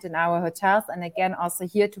implement in our hotels. And again, also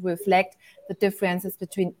here to reflect the differences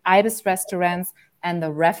between Ibis restaurants and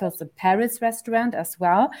the Raffles in Paris restaurant as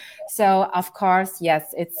well. So, of course,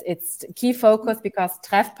 yes, it's key focus, because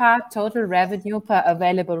TrefPart, total revenue per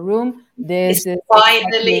available room, this is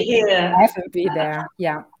finally here. F&B there,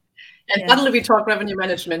 yeah. And suddenly we talk revenue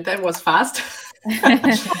management. That was fast. And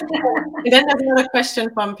then there's another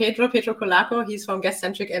question from Pedro Colaco. He's from Guest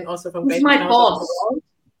Centric and also from He's my boss.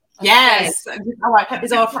 Yes,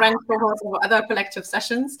 he's our friend, co-host of other collective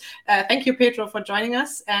sessions. Thank you, Pedro, for joining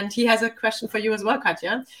us. And he has a question for you as well,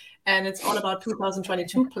 Katja. And it's all about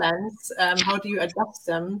 2022 plans. How do you adjust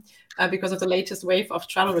them because of the latest wave of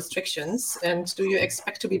travel restrictions? And do you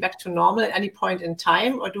expect to be back to normal at any point in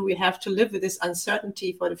time, or do we have to live with this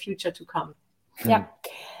uncertainty for the future to come? Yeah.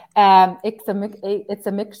 It's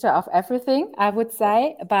a mixture of everything, I would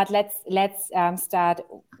say. But let's start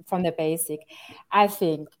from the basic. I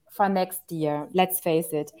think for next year, let's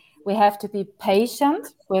face it, we have to be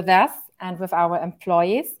patient with us and with our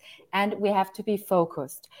employees, and we have to be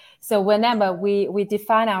focused. So whenever we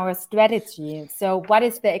define our strategy, so what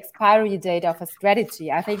is the expiry date of a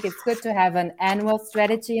strategy? I think it's good to have an annual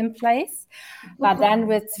strategy in place, but then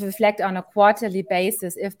reflect on a quarterly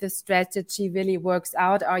basis if the strategy really works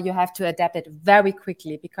out, or you have to adapt it very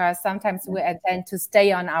quickly, because sometimes we tend to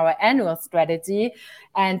stay on our annual strategy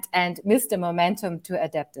and miss the momentum to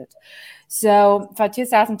adapt it. So for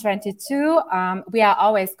 2022, we are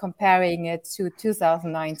always comparing it to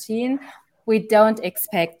 2019. We don't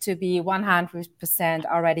expect to be 100%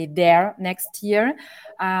 already there next year,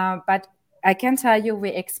 but I can tell you we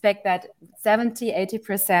expect that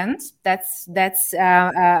 70-80%. That's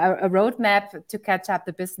a roadmap to catch up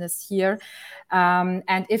the business here.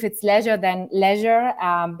 And if it's leisure, then leisure.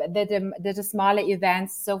 The smaller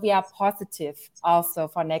events. So we are positive also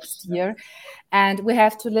for next year, and we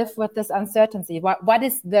have to live with this uncertainty. What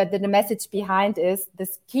is the message behind is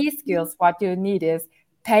this key skills? What you need is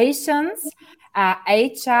patience,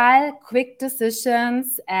 agile, quick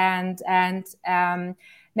decisions, and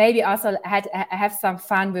maybe also have some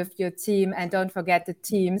fun with your team, and don't forget the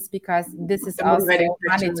teams, because this is also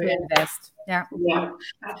money to invest. Yeah,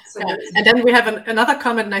 absolutely. Yeah. And then we have another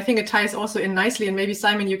comment, and I think it ties also in nicely, and maybe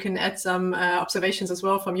Simon, you can add some observations as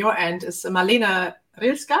well from your end, is Marlena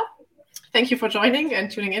Rilska. Thank you for joining and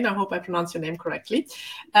tuning in. I hope I pronounced your name correctly.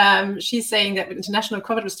 She's saying that with international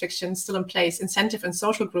COVID restrictions still in place, incentive and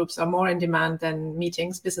social groups are more in demand than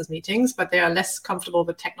business meetings, but they are less comfortable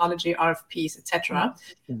with technology, RFPs, etc.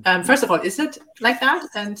 First of all, is it like that?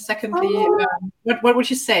 And secondly, what would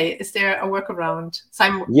you say? Is there a workaround?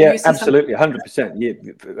 Simon, yeah, absolutely, 100%.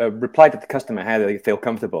 You reply to the customer how they feel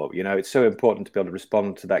comfortable. You know, it's so important to be able to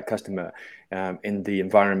respond to that customer in the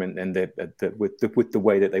environment and with the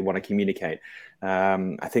way that they want to communicate.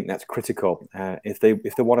 I think that's critical. If they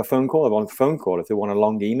want a phone call, they want a phone call. If they want a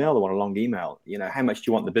long email, they want a long email. You know, how much do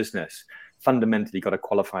you want the business? Fundamentally, you've got to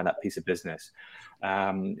qualify that piece of business.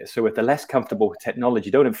 So if they're less comfortable with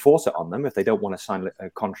technology, don't enforce it on them. If they don't want to sign a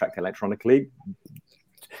contract electronically,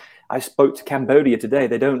 I spoke to Cambodia today.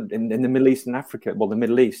 They don't in the Middle East and Africa. Well, the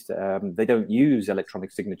Middle East, they don't use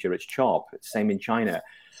electronic signature. It's CHOP. It's same in China.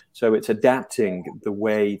 So it's adapting the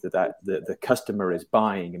way that the customer is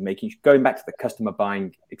buying and going back to the customer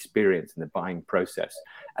buying experience and the buying process.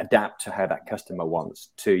 Adapt to how that customer wants.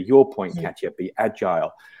 To your point, Katja, be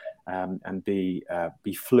agile and be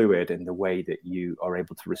fluid in the way that you are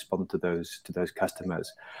able to respond to those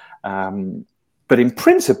customers. But in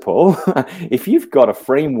principle, if you've got a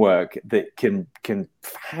framework that can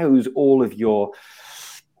house all of your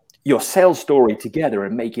sales story together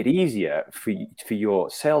and make it easier for your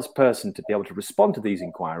salesperson to be able to respond to these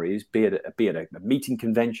inquiries, be it a meeting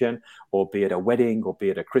convention, or be it a wedding, or be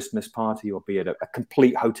it a Christmas party, or be it a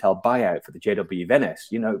complete hotel buyout for the JW Venice,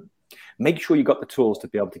 you know, make sure you got the tools to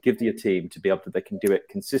be able to give to your team to be able to, they can do it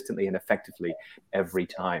consistently and effectively every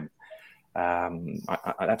time.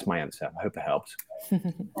 That's my answer. I hope it helps.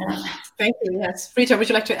 Thank you. Yes, Rita, would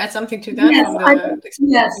you like to add something to that?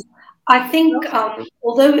 Yes, I think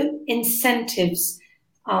although incentives,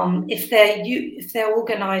 if they're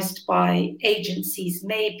organized by agencies,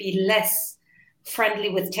 may be less friendly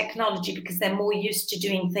with technology because they're more used to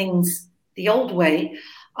doing things the old way,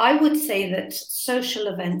 I would say that social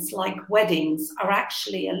events like weddings are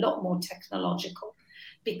actually a lot more technological,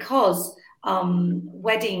 because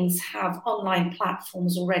weddings have online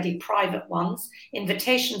platforms already, private ones.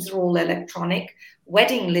 Invitations are all electronic.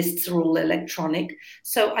 Wedding lists are all electronic.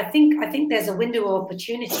 So I think there's a window of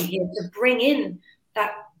opportunity here to bring in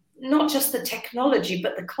that, not just the technology,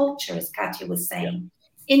 but the culture, as Katja was saying,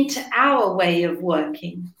 into our way of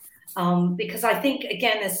working. Because I think,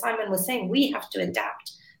 again, as Simon was saying, we have to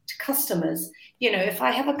adapt to customers. You know, if I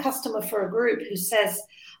have a customer for a group who says,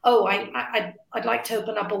 oh, I'd like to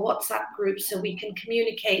open up a WhatsApp group so we can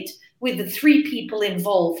communicate with the 3 people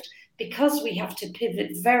involved, because we have to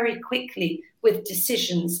pivot very quickly with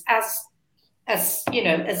decisions as you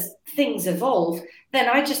know, as things evolve, then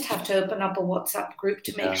I just have to open up a WhatsApp group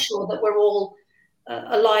to make sure that we're all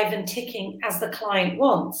alive and ticking as the client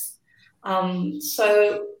wants.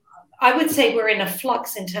 So I would say we're in a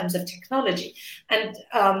flux in terms of technology. And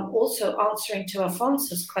also answering to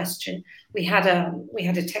Alfonso's question, we had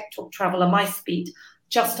a Tech Talk Traveler, My Speed,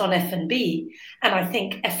 just on F&B. And I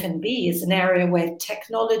think F&B is an area where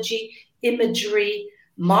technology, imagery,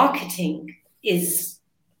 marketing is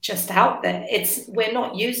just out there. We're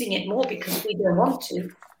not using it more because we don't want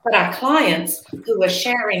to. But our clients who are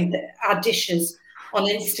sharing our dishes on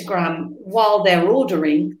Instagram while they're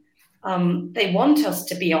ordering, they want us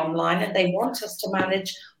to be online, and they want us to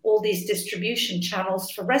manage all these distribution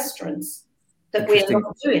channels for restaurants that we're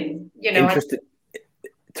not doing. You know,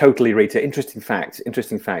 totally, Rita. Interesting fact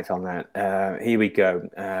on that. Here we go.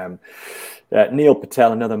 Neil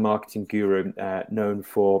Patel, another marketing guru, known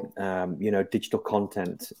for digital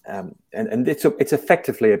content, and it's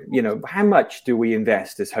effectively, how much do we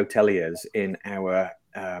invest as hoteliers in our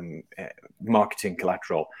marketing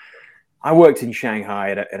collateral? I worked in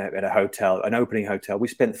Shanghai at a hotel, an opening hotel. We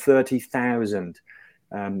spent 30,000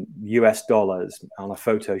 US dollars on a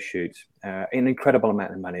photo shoot, an incredible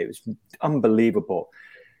amount of money. It was unbelievable.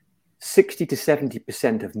 60 to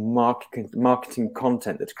 70% of marketing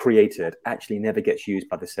content that's created actually never gets used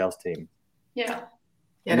by the sales team. Yeah.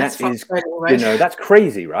 Yeah, and that's that is, right? that's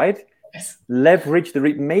crazy, right? Yes. Leverage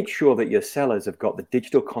make sure that your sellers have got the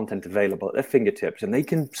digital content available at their fingertips, and they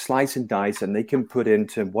can slice and dice, and they can put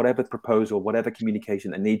into whatever proposal, whatever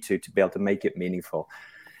communication they need to be able to make it meaningful.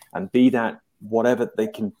 And be that whatever they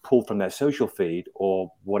can pull from their social feed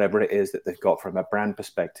or whatever it is that they've got from a brand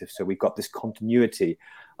perspective. So we've got this continuity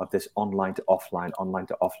of this online to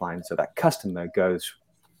offline. So that customer goes,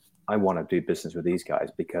 I want to do business with these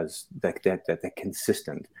guys because they're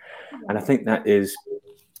consistent. And I think that is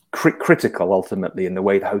critical ultimately in the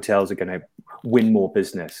way the hotels are going to win more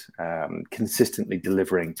business, consistently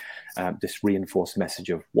delivering this reinforced message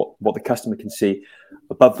of what the customer can see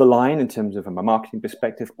above the line in terms of from a marketing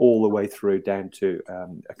perspective, all the way through down to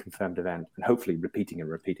a confirmed event, and hopefully repeating.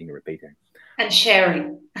 And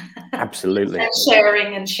sharing. Absolutely.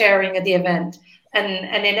 and sharing at the event.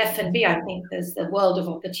 And in F&B, I think there's the world of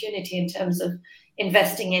opportunity in terms of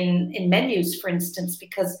investing in menus, for instance,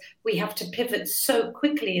 because we have to pivot so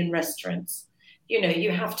quickly in restaurants.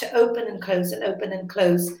 You have to open and close,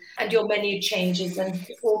 and your menu changes. And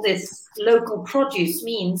all this local produce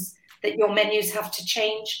means that your menus have to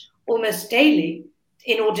change almost daily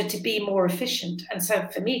in order to be more efficient. And so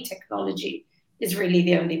for me, technology is really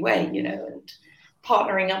the only way, and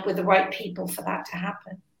partnering up with the right people for that to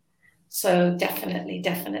happen. So definitely.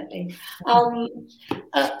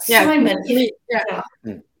 Simon,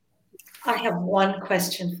 I have one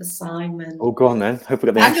question for Simon. Oh, go on then. Hope we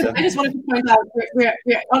got the answer. I just wanted to point out we're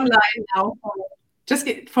online now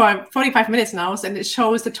for 45 minutes now, and it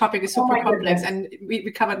shows the topic is super complex. And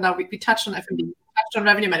we covered now. We touched on F&B, we touched on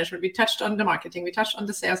revenue management, we touched on the marketing, we touched on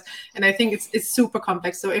the sales, and I think it's super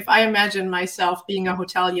complex. So if I imagine myself being a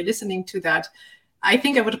hotelier listening to that, I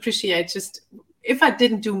think I would appreciate just, if I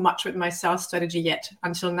didn't do much with my sales strategy yet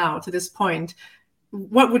until now to this point,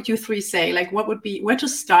 what would you three say? Like, what would be where to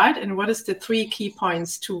start, and what is the 3 key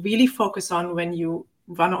points to really focus on when you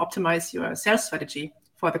want to optimize your sales strategy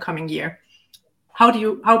for the coming year? How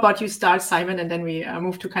about you start, Simon, and then we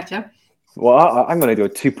move to Katja? Well, I'm going to do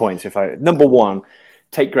 2 points. Number 1,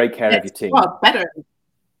 take great care of your team. Well, better.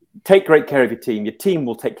 Take great care of your team. Your team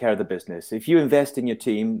will take care of the business. If you invest in your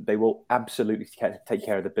team, they will absolutely take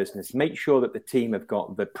care of the business. Make sure that the team have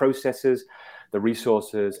got the processes, the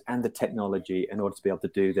resources, and the technology in order to be able to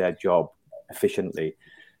do their job efficiently.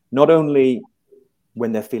 Not only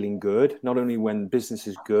when they're feeling good, not only when business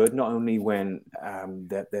is good, not only when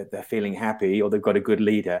they're feeling happy or they've got a good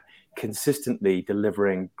leader, consistently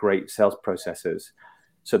delivering great sales processes.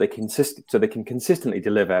 So they can consistently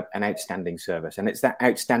deliver an outstanding service, and it's that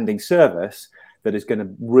outstanding service that is going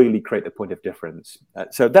to really create the point of difference.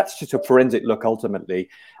 So that's just a forensic look, ultimately,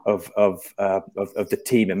 of the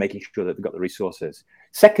team and making sure that they've got the resources.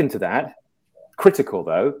 Second to that, critical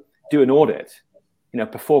though, do an audit.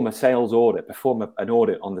 Perform a sales audit. Perform an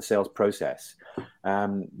audit on the sales process.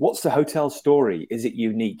 What's the hotel story? Is it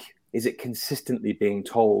unique? Is it consistently being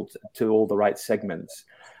told to all the right segments?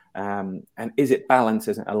 And is it balanced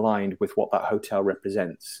and aligned with what that hotel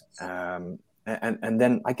represents? And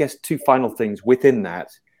then I guess 2 final things within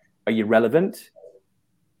that: are you relevant?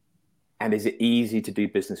 And is it easy to do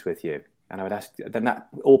business with you? And I would ask, then that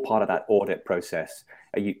all part of that audit process.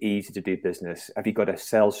 Are you easy to do business? Have you got a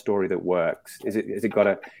sales story that works? Is it got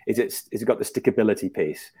the stickability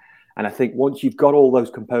piece? And I think once you've got all those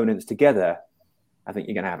components together, I think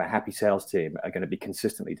you're going to have a happy sales team are going to be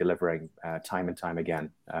consistently delivering time and time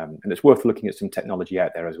again. And it's worth looking at some technology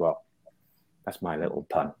out there as well. That's my little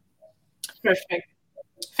pun. Perfect.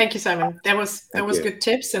 Thank you, Simon. That was good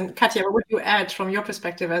tips. And Katja, what would you add from your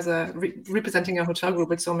perspective as a representing a hotel group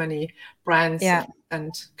with so many brands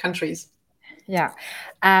and countries? Yeah.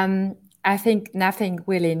 I think nothing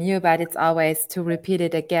really new, but it's always to repeat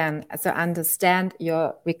it again. So understand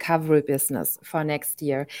your recovery business for next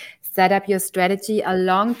year. Set up your strategy, a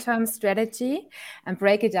long-term strategy, and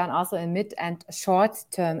break it down also in mid and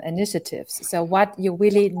short-term initiatives. So what you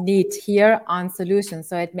really need here on solutions.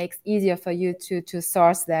 So it makes easier for you to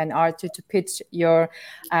source then, or to pitch your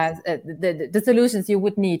the solutions you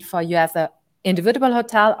would need for you as a individual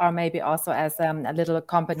hotel, or maybe also as a little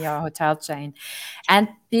company or a hotel chain. And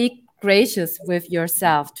be gracious with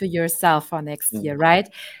yourself for next year, right?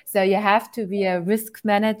 So you have to be a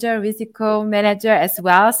risco manager as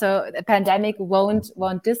well. So the pandemic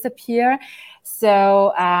won't disappear.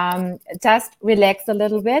 So just relax a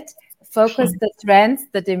little bit, focus the trends,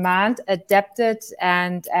 the demand, adapt it,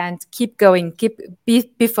 and keep going,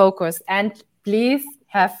 be focused. And please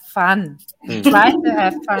have fun. Try to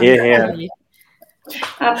have fun. Yeah.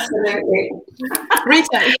 Absolutely.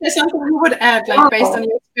 Rita, is there something you would add, like based on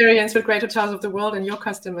your experience with Great Hotels of the World and your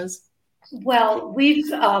customers? Well,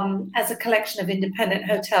 we've, as a collection of independent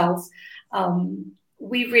hotels,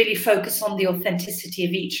 we really focus on the authenticity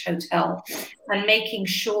of each hotel and making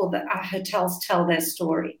sure that our hotels tell their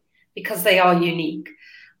story because they are unique.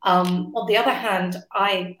 On the other hand,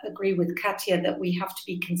 I agree with Katja that we have to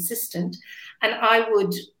be consistent, and I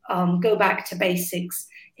would go back to basics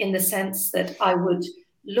in the sense that I would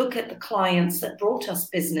look at the clients that brought us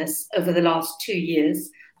business over the last 2 years,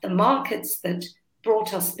 the markets that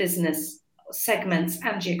brought us business, segments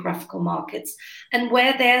and geographical markets, and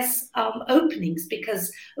where there's openings,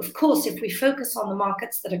 because of course if we focus on the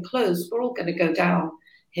markets that are closed, we're all going to go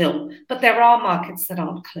downhill, but there are markets that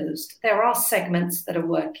aren't closed, there are segments that are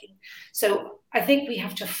working. So I think we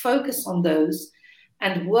have to focus on those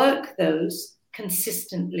and work those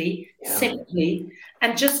consistently, simply,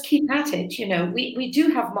 and just keep at it. You know, we do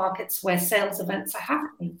have markets where sales events are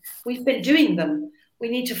happening, we've been doing them. We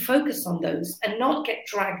need to focus on those and not get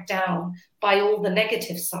dragged down by all the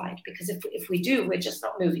negative side, because if we do, we're just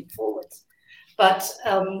not moving forwards. But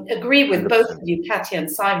agree with 100%. Both of you, Katja and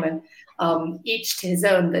Simon, each to his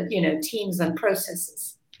own, that, you know, teams and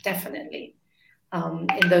processes, definitely,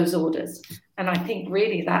 in those orders. And I think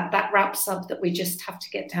really that wraps up that we just have to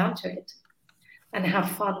get down to it and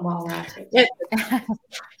have fun while we're at it.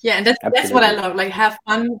 Yeah, and that's what I love. Like, have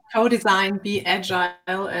fun, co-design, be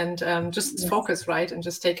agile, and just focus, right? And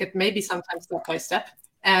just take it maybe sometimes step by step.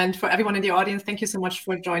 And for everyone in the audience, thank you so much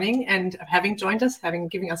for joining and having joined us,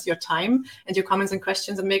 giving us your time and your comments and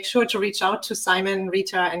questions. And make sure to reach out to Simon,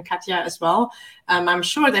 Rita, and Katja as well. I'm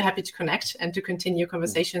sure they're happy to connect and to continue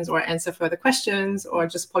conversations or answer further questions or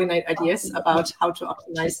just pollinate ideas about how to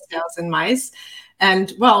optimize sales in MICE.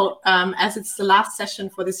 And well, as it's the last session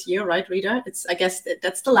for this year, right, Rita? I guess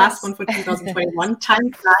that's the last one for 2021.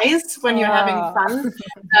 Time flies when you're having fun.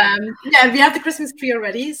 Yeah, we have the Christmas tree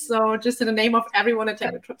already. So just in the name of everyone at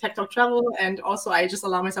Tech Talk Travel, and also I just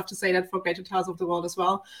allow myself to say that for Great Hotels of the World as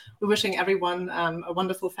well, we're wishing everyone a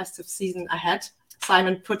wonderful festive season ahead.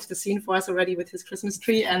 Simon put the scene for us already with his Christmas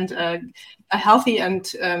tree, and a healthy and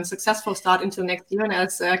successful start into the next year. And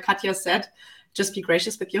as Katja said, just be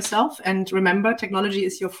gracious with yourself and remember, technology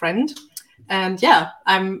is your friend. And yeah,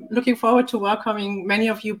 I'm looking forward to welcoming many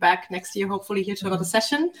of you back next year, hopefully here to another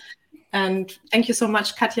session. And thank you so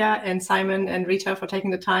much, Katja and Simon and Rita, for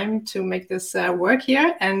taking the time to make this work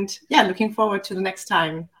here. And yeah, looking forward to the next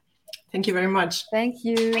time. Thank you very much. Thank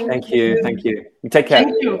you. Thank you. Thank you. Take care.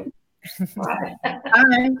 Thank you. Bye.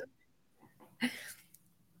 Bye.